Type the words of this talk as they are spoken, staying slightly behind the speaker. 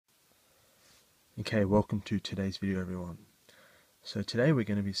Okay, welcome to today's video everyone. So today we're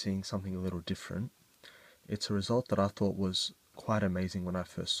going to be seeing something a little different. It's a result that I thought was quite amazing when I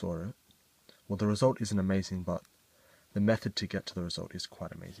first saw it. Well, the result isn't amazing, but the method to get to the result is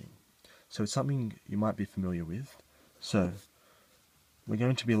quite amazing. So it's something you might be familiar with. So we're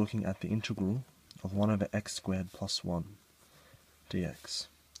going to be looking at the integral of 1 over x squared plus 1 dx.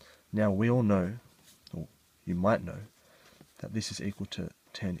 Now we all know, or you might know, that this is equal to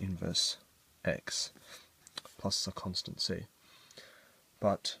tan inverse x plus a constant c.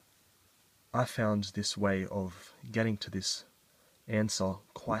 But I found this way of getting to this answer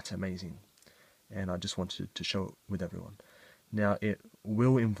quite amazing, and I just wanted to show it with everyone. Now it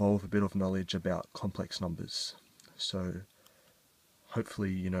will involve a bit of knowledge about complex numbers, so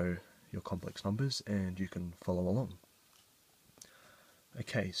hopefully you know your complex numbers and you can follow along.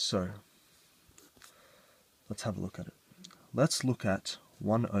 Okay, so let's have a look at it. Let's look at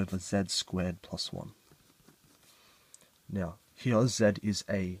 1 over z squared plus 1. Now here z is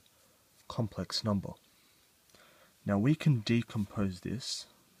a complex number. Now we can decompose this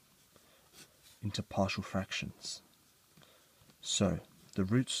into partial fractions. So the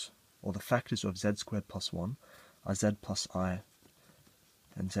roots or the factors of z squared plus 1 are z plus I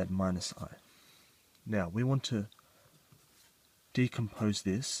and z minus I. Now we want to decompose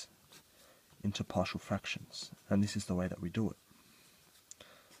this into partial fractions, and this is the way that we do it.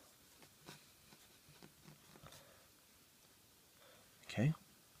 Okay,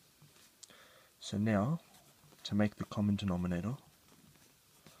 so now to make the common denominator,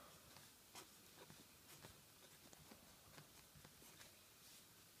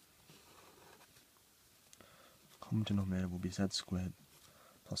 will be z squared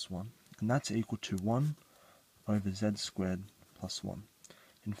plus 1, and that's equal to 1 over z squared plus 1.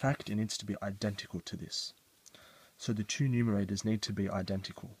 In fact, it needs to be identical to this. So the two numerators need to be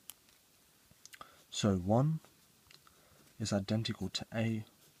identical. So 1 is identical to a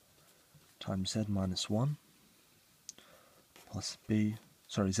times z minus 1 plus b,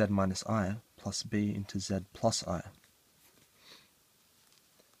 z minus I plus b into z plus I.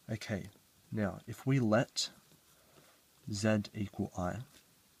 Okay, now if we let z equal I,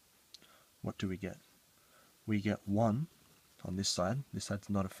 what do we get? We get 1 on this side's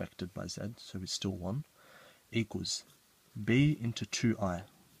not affected by z, so it's still 1, equals b into 2i.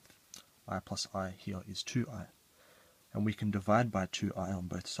 I plus I here is 2i. And we can divide by 2i on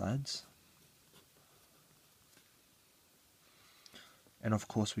both sides. And of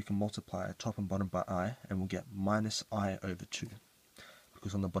course we can multiply top and bottom by I, and we'll get minus I over 2.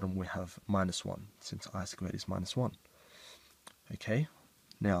 Because on the bottom we have minus 1, since I squared is minus 1. Okay,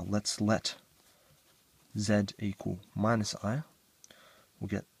 now let's let z equal minus I. We'll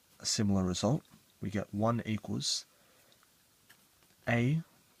get a similar result. We get 1 equals a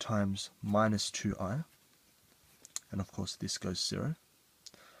times minus 2i. And of course this goes 0.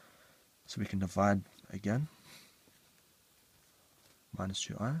 So we can divide again. Minus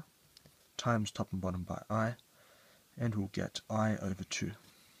 2i times top and bottom by I, and we'll get I over 2.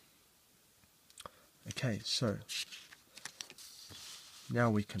 Okay, so now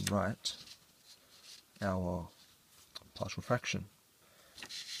we can write our partial fraction.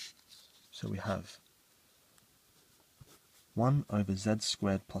 So we have 1 over z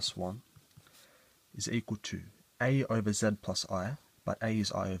squared plus 1 is equal to a over z plus I, but a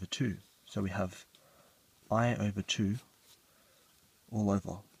is I over 2. So we have I over 2 all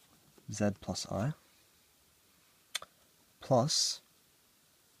over z plus I, plus,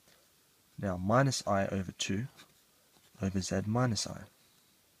 now minus I over 2 over z minus I.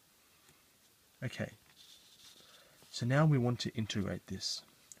 Okay, so now we want to integrate this.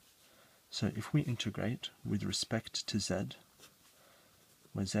 So if we integrate with respect to z,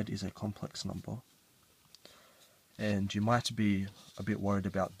 where z is a complex number, and you might be a bit worried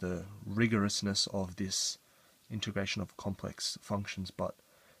about the rigorousness of this integration of complex functions, but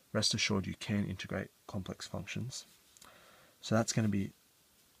rest assured you can integrate complex functions. So that's going to be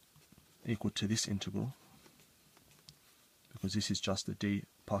equal to this integral, because this is just the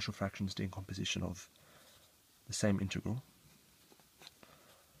partial fractions decomposition of the same integral.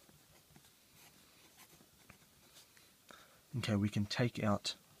 Okay, we can take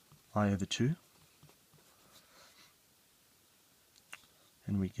out I over 2,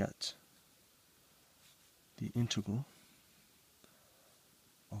 and we get the integral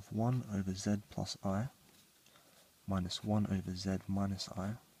of 1 over z plus I minus 1 over z minus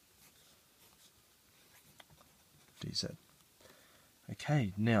I dz.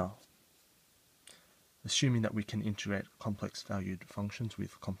 Okay, now, assuming that we can integrate complex valued functions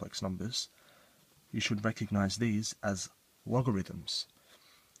with complex numbers, you should recognize these as logarithms.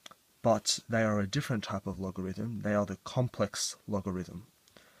 but they are a different type of logarithm. They are the complex logarithm.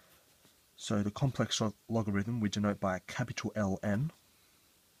 So the complex logarithm we denote by a capital Ln,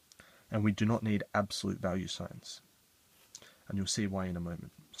 and we do not need absolute value signs. And you'll see why in a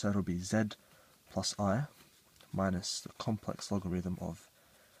moment. So it'll be z plus I minus the complex logarithm of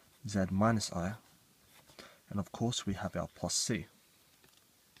z minus I, and of course we have our plus c. Okay,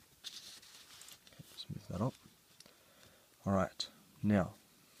 let's move that up. Alright, now,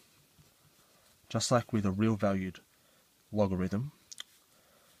 just like with a real valued logarithm,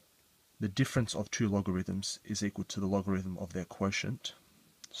 the difference of two logarithms is equal to the logarithm of their quotient.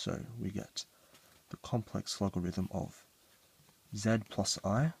 So we get the complex logarithm of z plus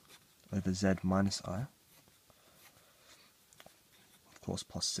I over z minus I, of course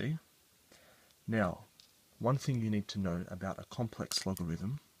plus c. Now, one thing you need to know about a complex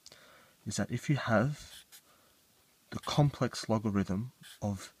logarithm is that if you have the complex logarithm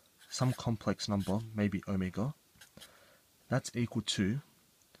of some complex number, maybe omega, that's equal to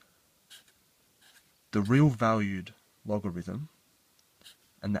the real valued logarithm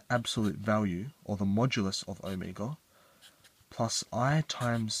and the absolute value, or the modulus of omega, plus I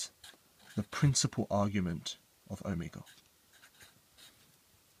times the principal argument of omega.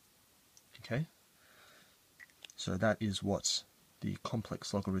 Okay? So that is what the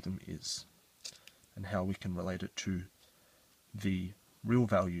complex logarithm is, and how we can relate it to the real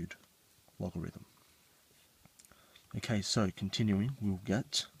valued logarithm. Okay, so continuing, we'll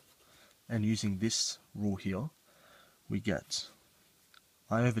get, and using this rule here, we get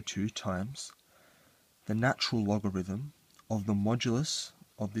I over 2 times the natural logarithm of the modulus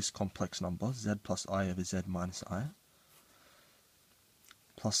of this complex number, z plus I over z minus I,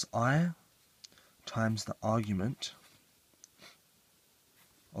 plus I times the argument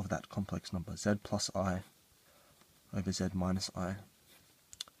of that complex number, z plus I over z minus I,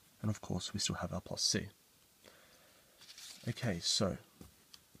 and of course we still have our plus c. Okay, so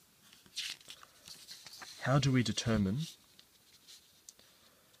how do we determine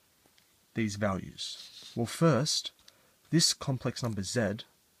these values? Well, first, this complex number z,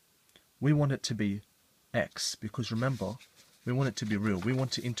 we want it to be x, because remember, we want it to be real. We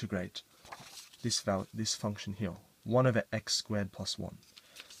want to integrate this function here, 1 over x squared plus 1.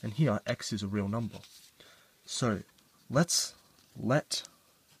 And here, x is a real number. So, let's let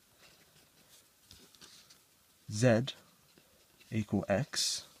z equal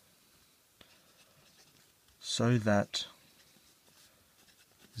x so that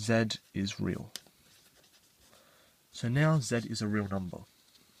z is real. So now z is a real number.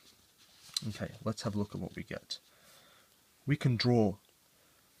 Okay, let's have a look at what we get. We can draw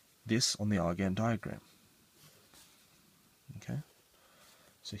this on the Argand diagram. Okay,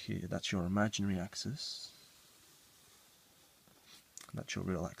 so here, that's your imaginary axis. That's your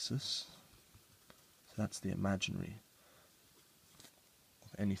real axis. So that's the imaginary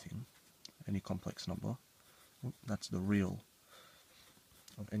of anything, any complex number. That's the real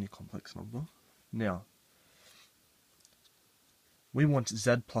of any complex number. Now, we want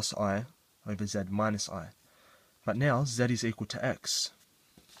z plus I over z minus I. But now z is equal to x.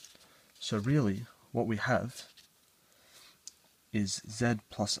 So really, what we have is z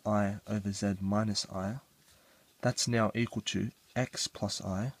plus I over z minus I. That's now equal to x plus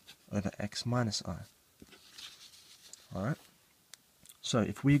I over x minus I. Alright? So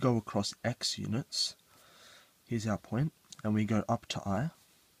if we go across x units, here's our point, and we go up to I,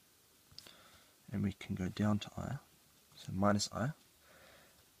 and we can go down to I, so minus I.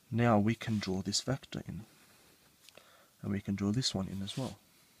 Now we can draw this vector in, and we can draw this one in as well.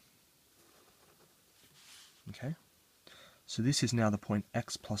 Okay? So this is now the point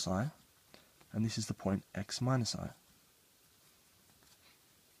x plus I, and this is the point x minus I.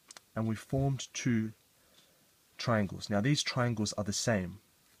 And we formed two triangles. Now these triangles are the same.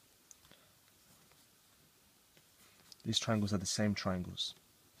 These triangles are the same triangles.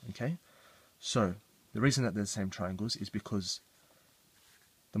 Okay? So, the reason that they're the same triangles is because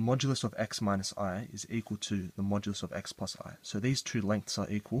the modulus of x minus I is equal to the modulus of x plus I. So these two lengths are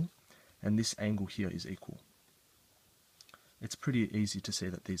equal, and this angle here is equal. It's pretty easy to see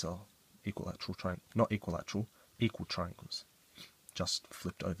that these are equilateral triangles, not equilateral, equal triangles, just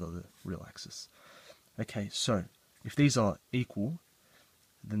flipped over the real axis. Okay, so if these are equal,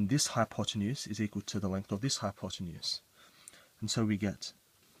 then this hypotenuse is equal to the length of this hypotenuse. And so we get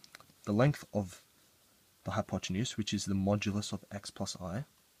the length of the hypotenuse, which is the modulus of x plus I,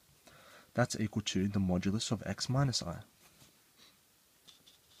 that's equal to the modulus of x minus I.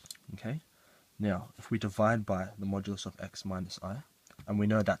 Okay? Now, if we divide by the modulus of x minus I, and we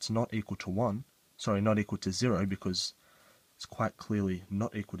know that's not equal to 1, sorry, not equal to 0, because it's quite clearly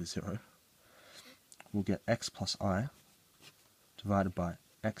not equal to 0, we'll get x plus I divided by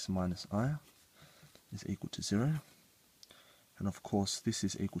x minus I is equal to 0. And of course this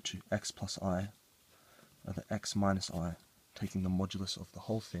is equal to x plus I over x minus I, taking the modulus of the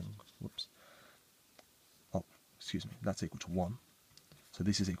whole thing. Whoops. Oh, excuse me, that's equal to 1. So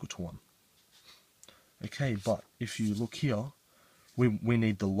this is equal to 1. Okay, but if you look here, we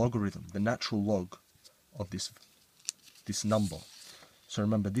need the logarithm, the natural log of this number. So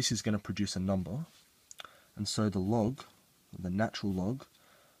remember, this is going to produce a number, and so the log, the natural log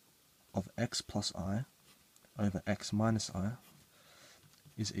of x plus I over x minus I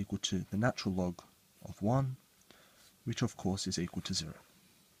is equal to the natural log of 1, which of course is equal to 0.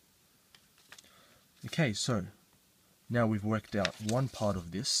 Okay, so now we've worked out one part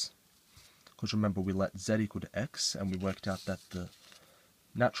of this, because remember we let z equal to x, and we worked out that the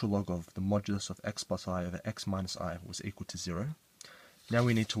natural log of the modulus of x plus I over x minus I was equal to 0. Now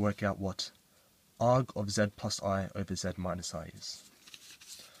we need to work out what arg of z plus I over z minus I is.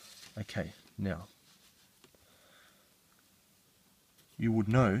 Okay, now you would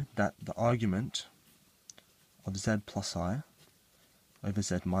know that the argument of z plus I over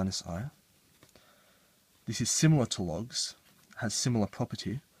z minus I, this is similar to logs, has similar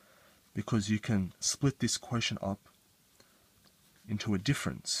property, because you can split this quotient up into a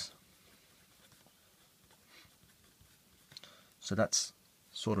difference. So that's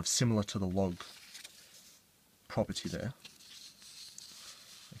sort of similar to the log property there.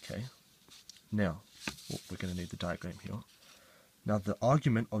 Okay, now we're going to need the diagram here. Now the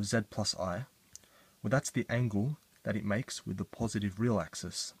argument of z plus I, well, that's the angle that it makes with the positive real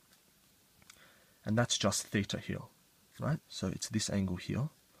axis, and that's just theta here, right? So it's this angle here,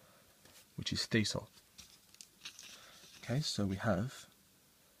 which is theta. Okay, so we have,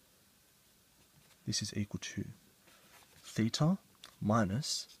 this is equal to theta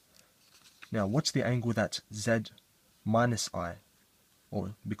minus, now what's the angle that z minus I,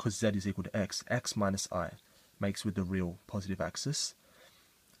 or because z is equal to x, x minus I makes with the real positive axis?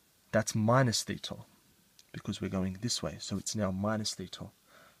 That's minus theta, because we're going this way, so it's now minus theta.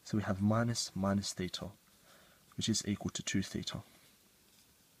 So we have minus theta, which is equal to 2 theta.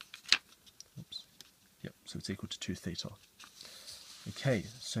 Oops. Yep, so it's equal to 2 theta. Okay,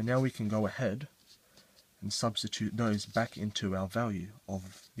 so now we can go ahead and substitute those back into our value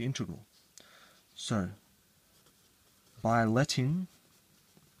of the integral. So, by letting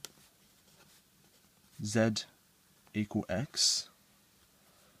z equal x,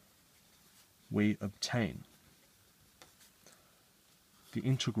 we obtain the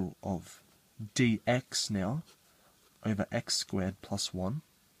integral of dx now over x squared plus 1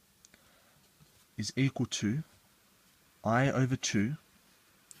 is equal to I over 2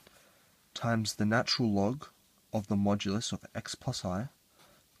 times the natural log of the modulus of x plus I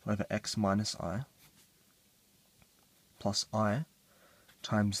over x minus I plus I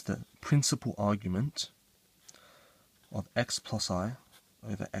times the principal argument of x plus I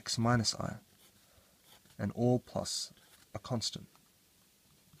over x minus I, and all plus a constant.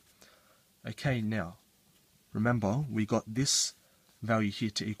 Okay, now remember we got this value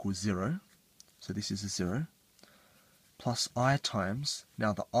here to equal 0, so this is a 0, plus I times,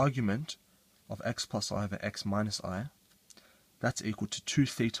 now the argument of x plus I over x minus I, that's equal to 2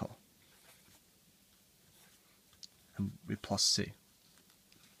 theta, and we plus c.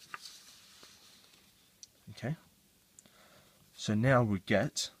 Okay, so now we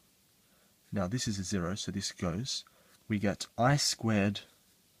get, now this is a 0, so this goes, we get I squared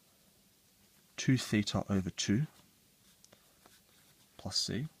 2 theta over 2 plus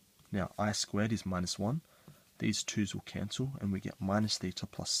c. Now I squared is minus 1, these 2's will cancel, and we get minus theta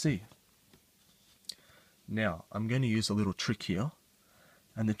plus c. Now I'm going to use a little trick here,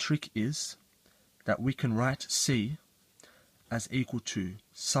 and the trick is that we can write c as equal to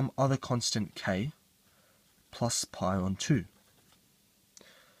some other constant k plus pi on 2.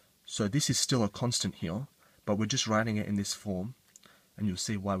 So this is still a constant here, but we're just writing it in this form, and you'll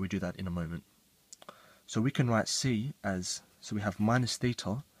see why we do that in a moment. So we can write c as, so we have minus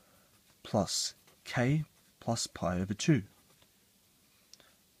theta plus k plus pi over 2.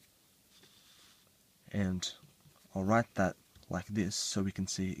 And I'll write that like this so we can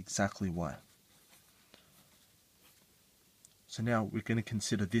see exactly why. So now we're going to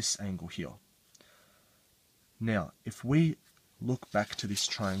consider this angle here. Now, if we look back to this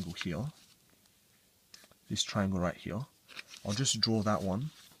triangle here, this triangle right here, I'll just draw that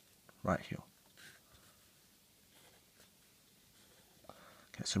one right here.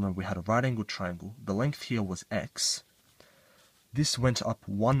 Okay, so remember we had a right angled triangle. The length here was x. This went up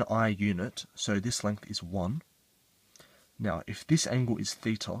 1 I unit, so this length is 1. Now, if this angle is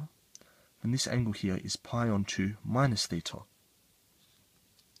theta, then this angle here is pi on 2 minus theta.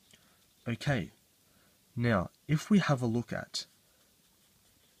 Okay, now if we have a look at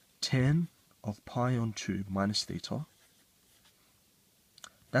tan of pi on 2 minus theta,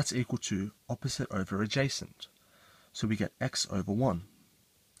 that's equal to opposite over adjacent. So we get x over 1.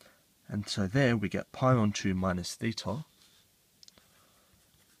 And so there we get pi on 2 minus theta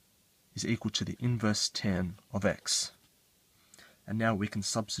is equal to the inverse tan of x. And now we can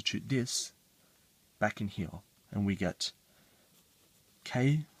substitute this back in here, and we get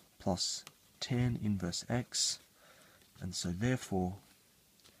k plus tan inverse x, and so therefore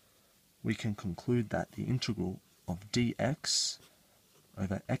we can conclude that the integral of dx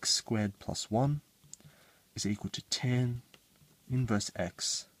over x squared plus 1 is equal to tan inverse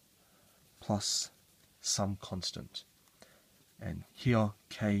x plus some constant, and here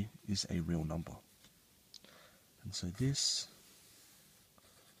k is a real number. And so this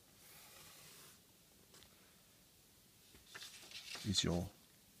is your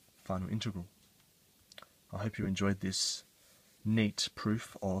final integral. I hope you enjoyed this neat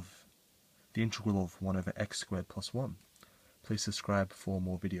proof of the integral of 1 over x squared plus 1. Please subscribe for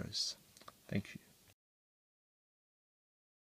more videos. Thank you.